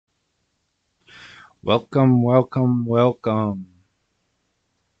Welcome, welcome, welcome.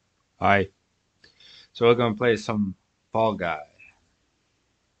 Hi. So we're gonna play some Fall Guy.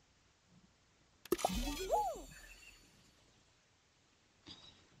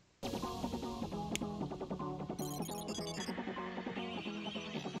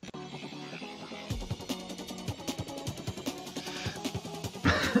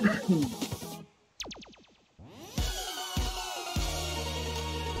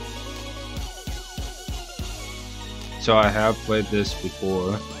 So I have played this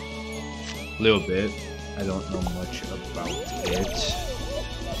before, a little bit. I don't know much about it.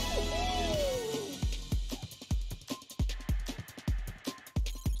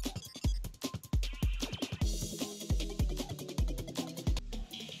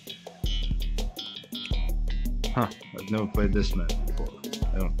 Huh, I've never played this map before,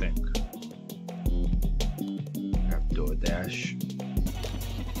 I don't think. I have DoorDash.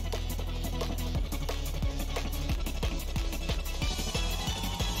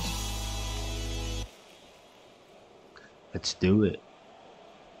 Let's do it.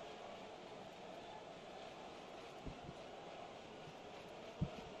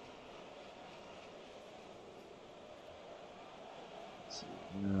 Let's see,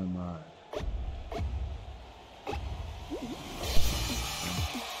 where am I?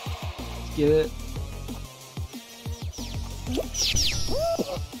 Let's get it.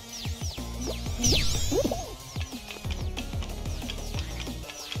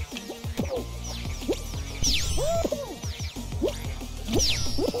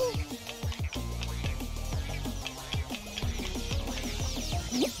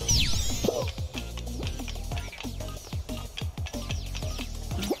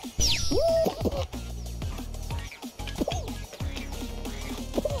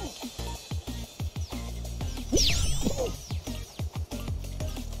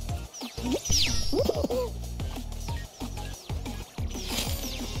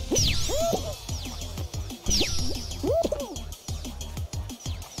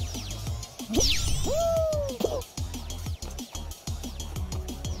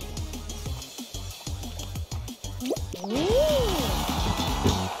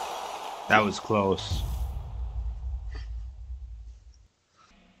 That was close.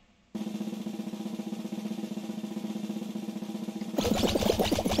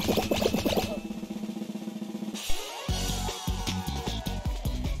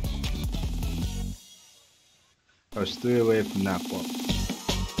 I was 3 away from that one.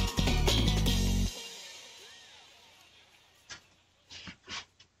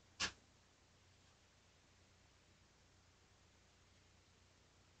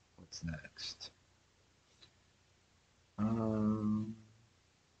 What's next?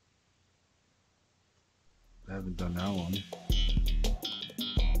 I haven't done that one.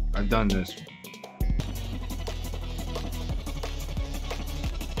 I've done this one.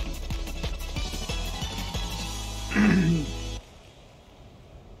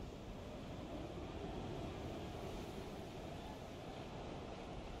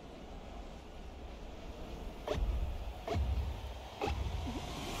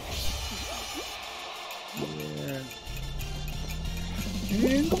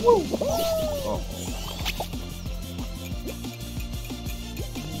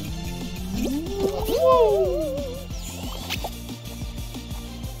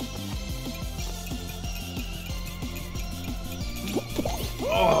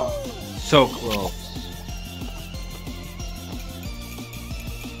 Oh, so close.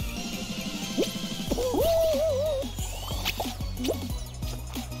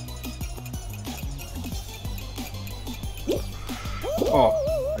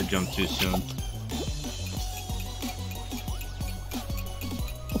 Oh, I jumped too soon.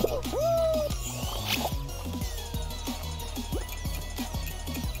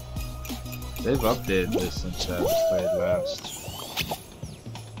 They've updated this since I played last.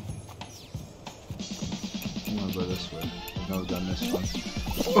 I'm gonna go this way. I've never done this one.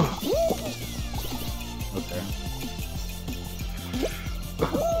 Okay.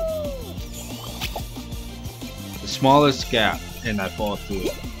 The smallest gap, and I fall through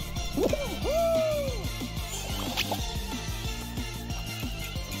it.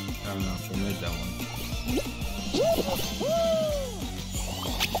 I don't know if I made that one.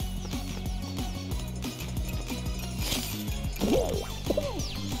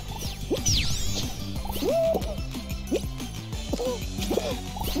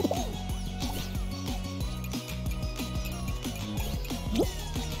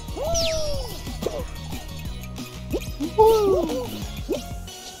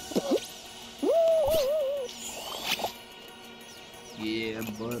 Yeah,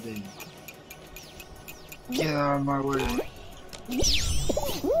 buddy. Get out of my way.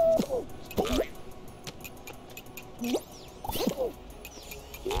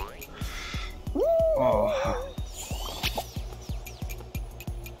 Oh.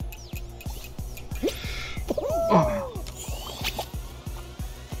 Oh.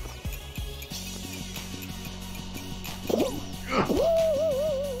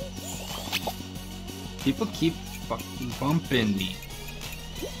 People keep fucking bumping me.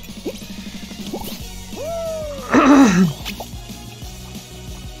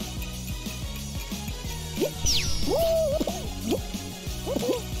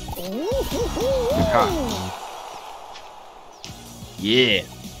 Yeah.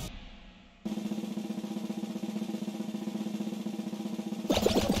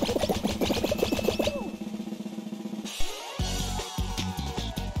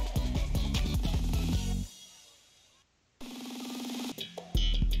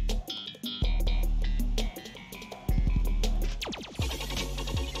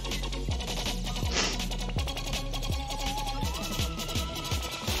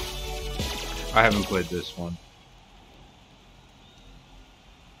 I haven't played this one.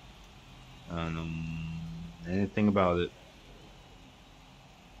 I don't know anything about it.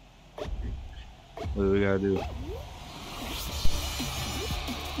 What do we gotta do?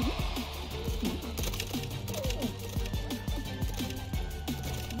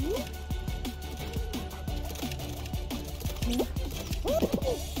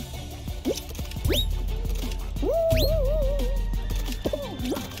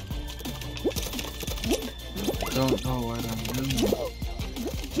 Don't know what I'm doing.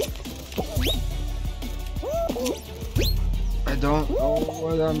 I don't know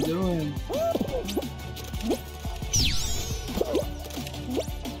what I'm doing.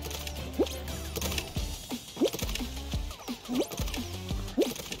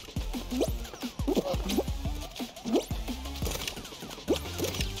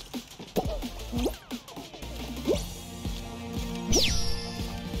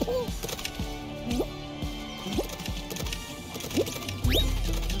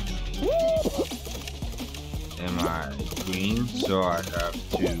 Am I green? So I have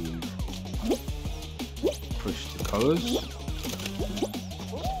to push the colors.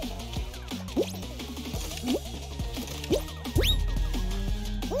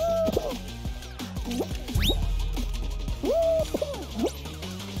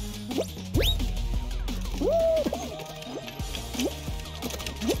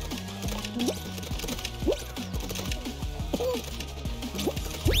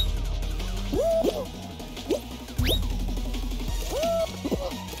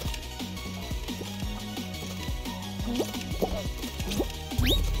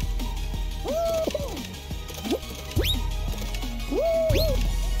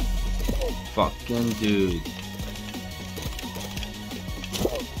 Fucking dude.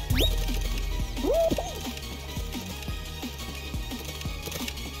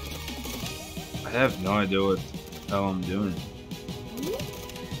 I have no idea what the hell I'm doing.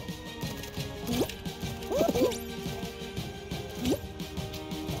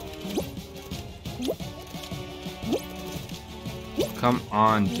 Come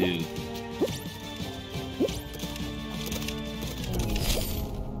on, dude.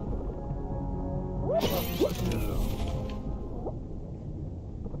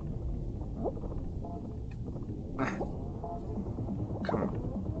 Come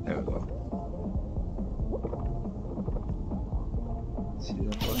on. There we go. See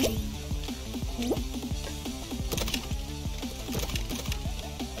that button?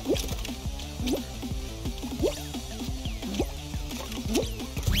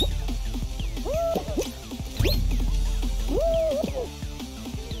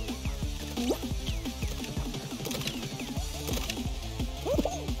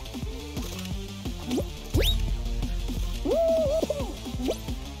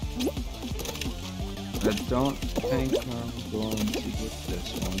 I don't think I'm going to get this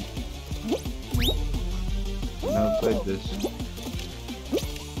one. I've never played this.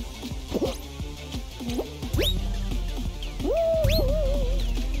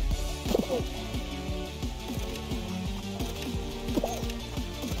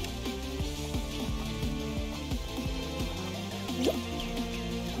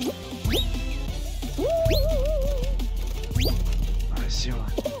 I see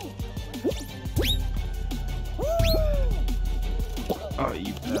one. Oh,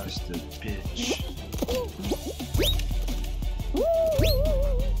 you bastard bitch.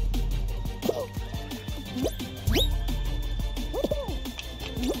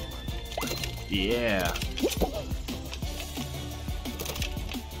 Yeah.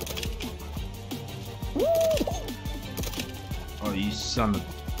 Oh, you son of...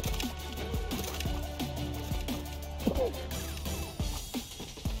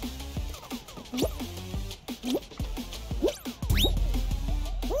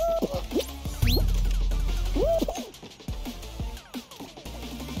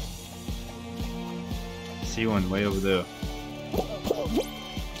 See one way over there.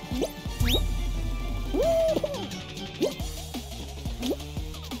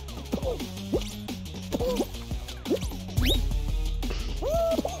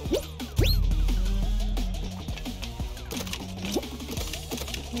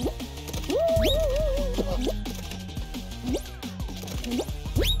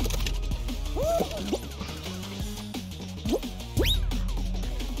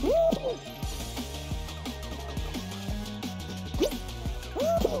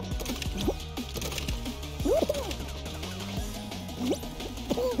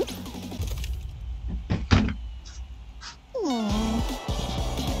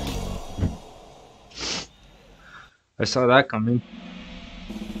 I saw that coming.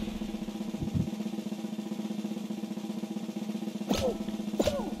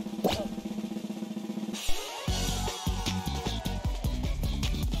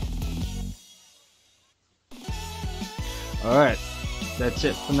 Alright, that's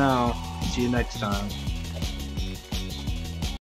it for now. See you next time.